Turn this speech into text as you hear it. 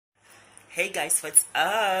Hey guys, what's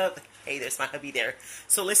up? Hey, there's my hubby there.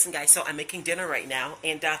 So listen guys, so I'm making dinner right now,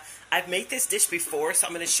 and I've made this dish before, so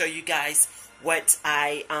I'm going to show you guys what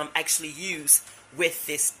I actually use with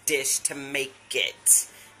this dish to make it.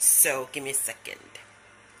 So give me a second.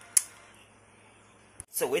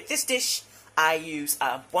 So with this dish, I use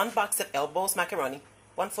 1 box of elbows macaroni,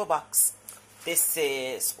 1 full box. This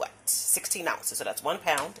is what, 16 ounces, so that's 1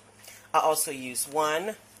 pound. I also use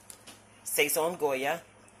 1 Saison Goya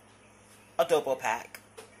adobo pack.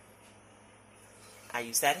 I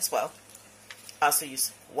use that as well. I also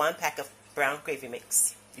use 1 pack of brown gravy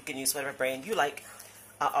mix. You can use whatever brand you like.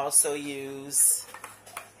 I also use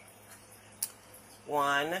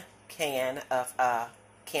 1 can of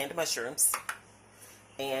canned mushrooms,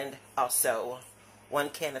 and also 1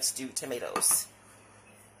 can of stewed tomatoes.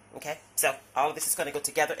 Okay, so all of this is going to go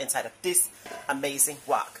together inside of this amazing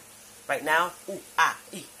wok. Right now, I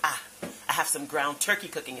have some ground turkey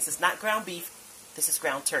cooking. This is not ground beef. This is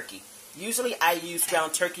ground turkey. Usually I use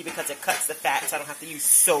ground turkey because it cuts the fat, so I don't have to use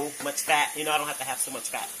so much fat. You know, I don't have to have so much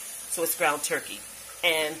fat. So it's ground turkey.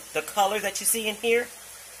 And the color that you see in here,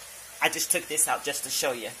 I just took this out just to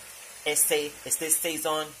show you. It's this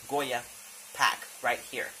Saison Goya pack right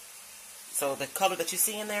here. So the color that you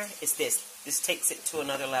see in there is this. This takes it to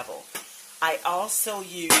another level. I also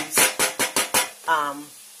use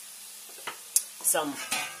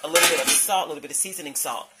a little bit of salt, a little bit of seasoning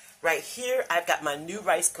salt. Right here, I've got my new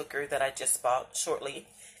rice cooker that I just bought shortly.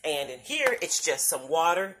 And in here, it's just some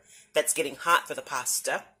water that's getting hot for the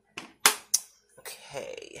pasta.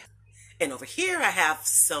 Okay. And over here, I have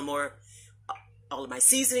some more, all of my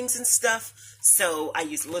seasonings and stuff. So I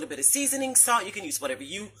use a little bit of seasoning salt. You can use whatever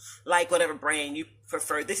you like, whatever brand you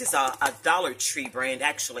prefer. This is a Dollar Tree brand,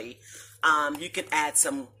 actually. You can add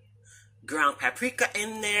some ground paprika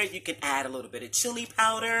in there. You can add a little bit of chili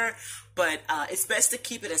powder, but it's best to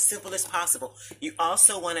keep it as simple as possible. You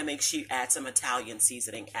also want to make sure you add some Italian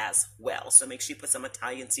seasoning as well. So make sure you put some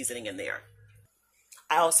Italian seasoning in there.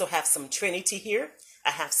 I also have some Trinity here.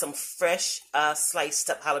 I have some fresh sliced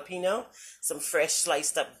up jalapeno, some fresh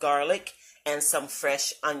sliced up garlic, and some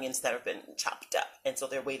fresh onions that have been chopped up. And so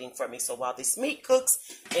they're waiting for me. So while this meat cooks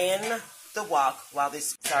in the wok, while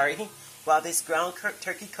this ground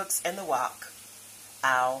turkey cooks in the wok,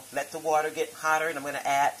 I'll let the water get hotter, and I'm going to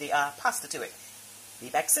add the pasta to it. Be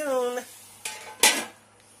back soon.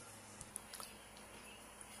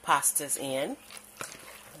 Pasta's in.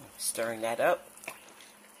 Stirring that up.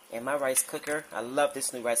 And my rice cooker, I love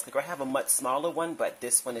this new rice cooker. I have a much smaller one, but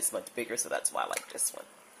this one is much bigger, so that's why I like this one.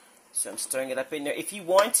 So I'm stirring it up in there. If you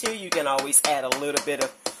want to, you can always add a little bit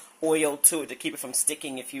of oil to it to keep it from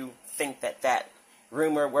sticking if you think that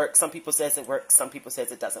rumor works. Some people says it works, some people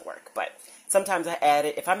says it doesn't work. But sometimes I add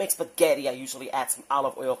it. If I make spaghetti, I usually add some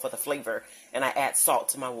olive oil for the flavor, and I add salt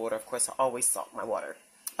to my water. Of course, I always salt my water.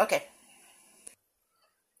 Okay.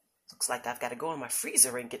 Looks like I've got to go in my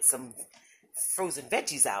freezer and get some frozen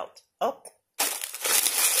veggies out. Oh,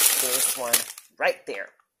 there's one right there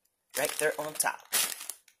on top.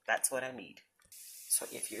 That's what I need. So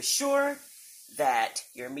if you're sure that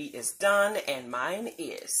your meat is done, and mine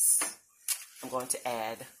is, I'm going to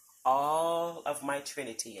add all of my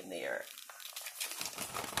Trinity in there.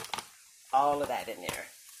 All of that in there.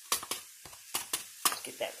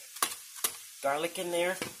 Get that garlic in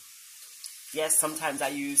there. Yes, sometimes I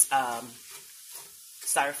use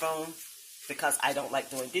styrofoam because I don't like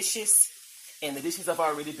doing dishes. And the dishes have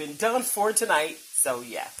already been done for tonight. So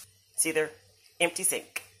yeah. See there? Empty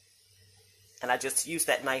sink. And I just used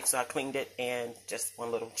that knife, so I cleaned it, and just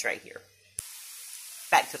one little tray here.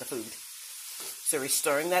 Back to the food. So we're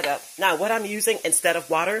stirring that up. Now what I'm using instead of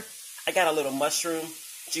water, I got a little mushroom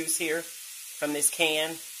juice here from this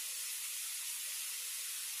can.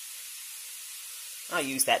 I'll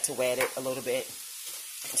use that to wet it a little bit.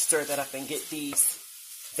 And stir that up and get these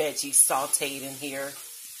veggies sauteed in here.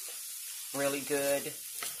 Really good.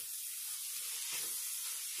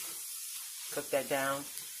 Cook that down.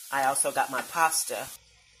 I also got my pasta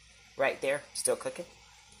right there, still cooking.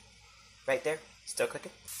 Right there, still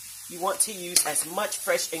cooking. You want to use as much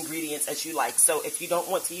fresh ingredients as you like. So if you don't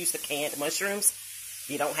want to use the canned mushrooms,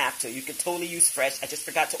 you don't have to. You can totally use fresh. I just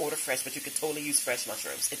forgot to order fresh, but you can totally use fresh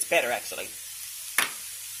mushrooms. It's better, actually.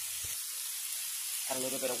 Add a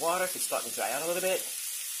little bit of water if it's starting to dry out a little bit.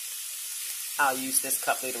 I'll use this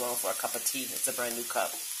cup later on for a cup of tea. It's a brand new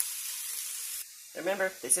cup.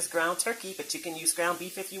 Remember, this is ground turkey, but you can use ground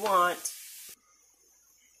beef if you want.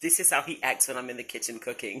 This is how he acts when I'm in the kitchen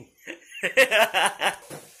cooking.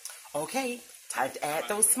 Okay, time to add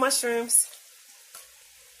those mushrooms.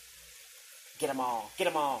 Get them all, get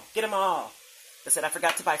them all, get them all. I said I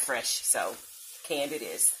forgot to buy fresh, so canned it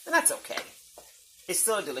is. And that's okay. It's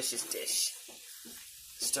still a delicious dish.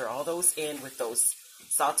 Stir all those in with those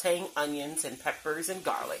sauteing onions and peppers and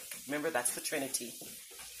garlic. Remember, that's the Trinity.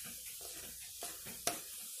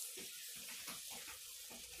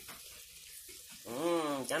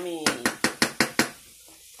 Yummy.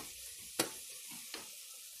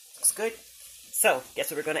 Looks good. So,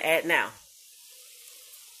 guess what we're going to add now?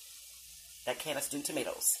 That can of stewed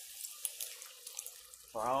tomatoes.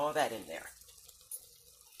 Pour all that in there.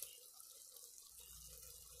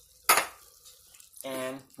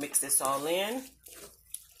 And mix this all in.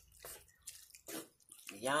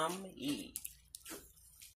 Yummy.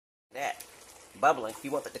 That. Bubbling.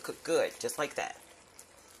 You want that to cook good, just like that.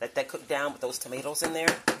 Let that cook down with those tomatoes in there.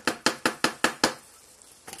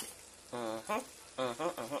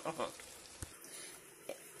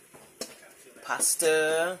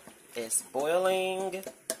 Pasta is boiling.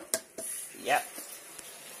 Yep.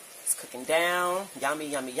 It's cooking down. Yummy,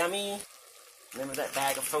 yummy, yummy. Remember that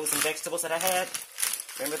bag of frozen vegetables that I had?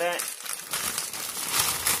 Remember that?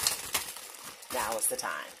 Now is the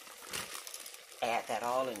time. Add that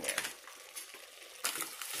all in there.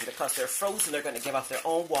 And because they're frozen, they're going to give off their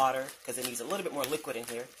own water because it needs a little bit more liquid in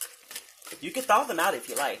here. You can thaw them out if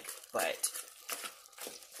you like, but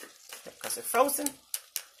because they're frozen,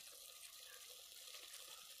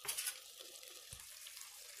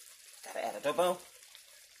 gotta add adobo.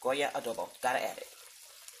 Goya adobo. Gotta add it.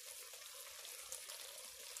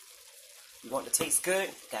 You want it to taste good,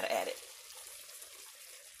 gotta add it.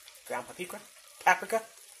 Ground paprika.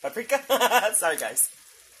 Paprika. Sorry, guys.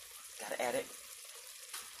 Gotta add it.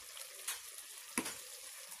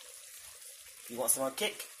 You want some more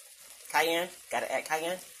kick? Cayenne. Gotta add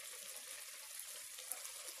cayenne.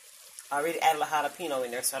 I already added a jalapeno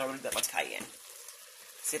in there, so I don't really need that much cayenne.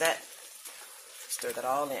 See that? Stir that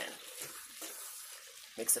all in.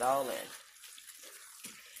 Mix it all in.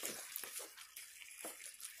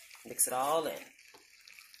 Mix it all in.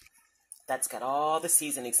 That's got all the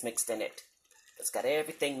seasonings mixed in it. It's got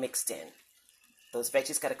everything mixed in. Those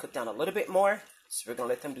veggies got to cook down a little bit more, so we're going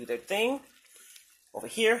to let them do their thing. Over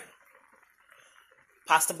here,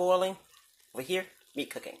 pasta boiling. Over here, meat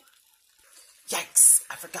cooking. Yikes,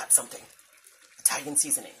 I forgot something. Italian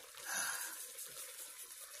seasoning.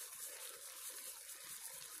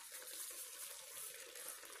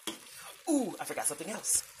 Ooh, I forgot something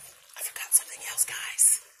else.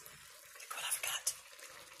 Guys. Look what I forgot.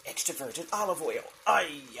 Extra virgin olive oil.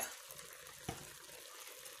 Aye.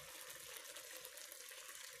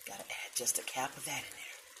 Gotta add just a cap of that in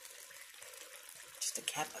there. Just a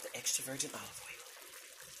cap of the extra virgin olive oil.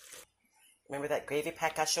 Remember that gravy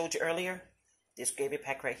pack I showed you earlier? This gravy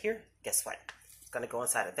pack right here? Guess what? It's gonna go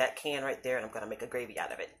inside of that can right there, and I'm gonna make a gravy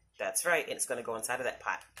out of it. That's right, and it's gonna go inside of that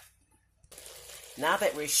pot. Now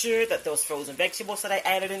that we're sure that those frozen vegetables that I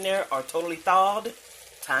added in there are totally thawed,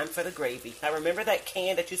 time for the gravy. Now remember that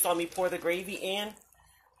can that you saw me pour the gravy in?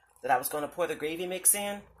 That I was going to pour the gravy mix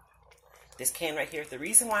in? This can right here. The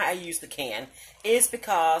reason why I use the can is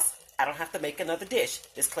because I don't have to make another dish.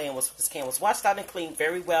 This can was washed out and cleaned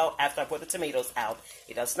very well after I put the tomatoes out.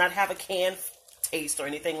 It does not have a can taste or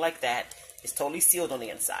anything like that. It's totally sealed on the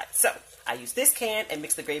inside. So I use this can and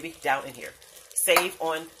mix the gravy down in here. Save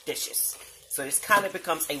on dishes. So this kind of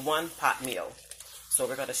becomes a one-pot meal. So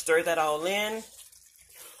we're going to stir that all in.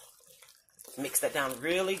 Mix that down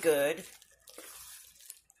really good.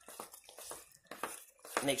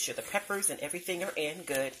 Make sure the peppers and everything are in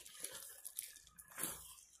good.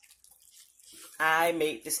 I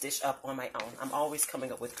made this dish up on my own. I'm always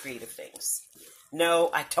coming up with creative things. No,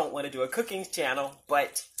 I don't want to do a cooking channel,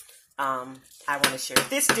 but I want to share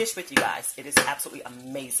this dish with you guys. It is absolutely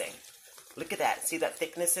amazing. Look at that. See that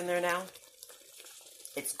thickness in there now?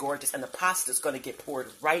 It's gorgeous, and the pasta is going to get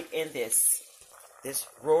poured right in this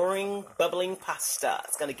roaring, bubbling pasta.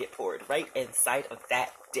 It's going to get poured right inside of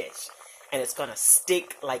that dish, and it's going to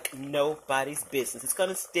stick like nobody's business. It's going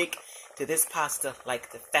to stick to this pasta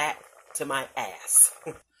like the fat to my ass.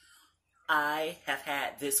 I have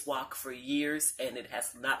had this wok for years, and it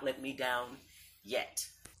has not let me down yet.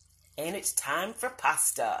 And it's time for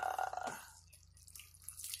pasta.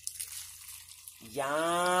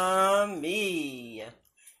 Yummy.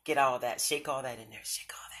 Get all that, shake all that in there,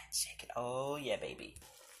 shake all that, shake it. Oh yeah, baby.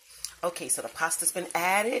 Okay, so the pasta's been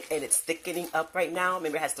added and it's thickening up right now.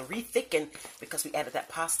 Remember, it has to re-thicken because we added that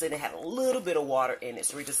pasta and it had a little bit of water in it.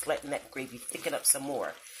 So we're just letting that gravy thicken up some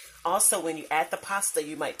more. Also, when you add the pasta,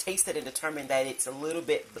 you might taste it and determine that it's a little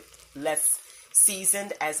bit less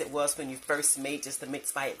seasoned as it was when you first made just the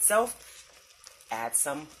mix by itself. Add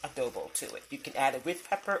some adobo to it. You can add it with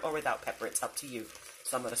pepper or without pepper. It's up to you.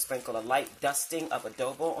 So I'm going to sprinkle a light dusting of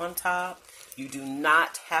adobo on top. You do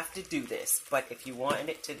not have to do this, but if you want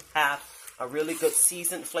it to have a really good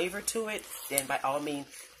seasoned flavor to it, then by all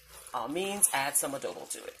means add some adobo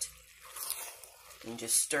to it. And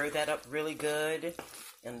just stir that up really good.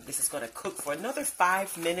 And this is going to cook for another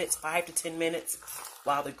 5 minutes, 5 to 10 minutes,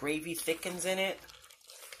 while the gravy thickens in it.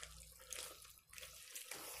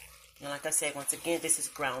 And like I said, once again, this is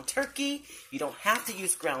ground turkey. You don't have to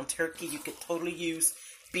use ground turkey. You could totally use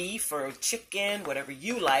beef or chicken, whatever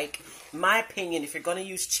you like. In my opinion, if you're going to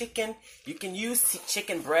use chicken, you can use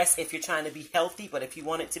chicken breast if you're trying to be healthy. But if you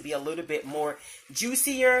want it to be a little bit more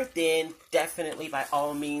juicier, then definitely by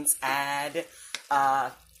all means add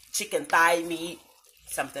chicken thigh meat,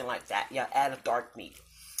 something like that. Yeah, add a dark meat.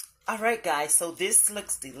 All right, guys, so this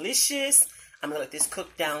looks delicious. I'm going to let this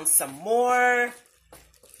cook down some more.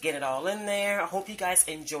 Get it all in there. I hope you guys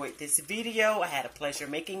enjoyed this video. I had a pleasure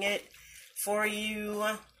making it for you.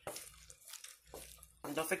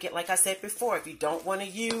 And don't forget, like I said before, if you don't want to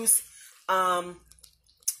use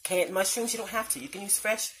canned mushrooms, you don't have to. You can use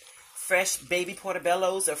fresh baby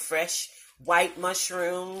portobellos or fresh white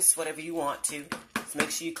mushrooms, whatever you want to. Just make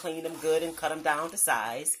sure you clean them good and cut them down to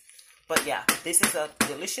size. But yeah, this is a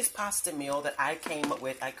delicious pasta meal that I came up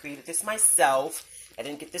with. I created this myself. I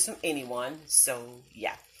didn't get this from anyone. So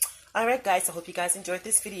yeah. Alright guys, I hope you guys enjoyed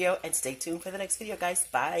this video and stay tuned for the next video, guys.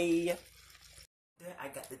 Bye! I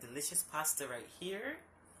got the delicious pasta right here.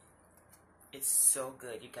 It's so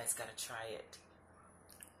good. You guys gotta try it.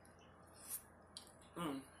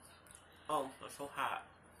 Oh, it's so hot.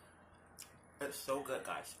 It's so good,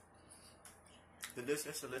 guys.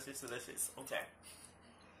 Delicious, delicious, delicious. Okay.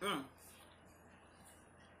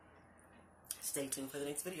 Stay tuned for the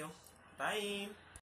next video. Bye!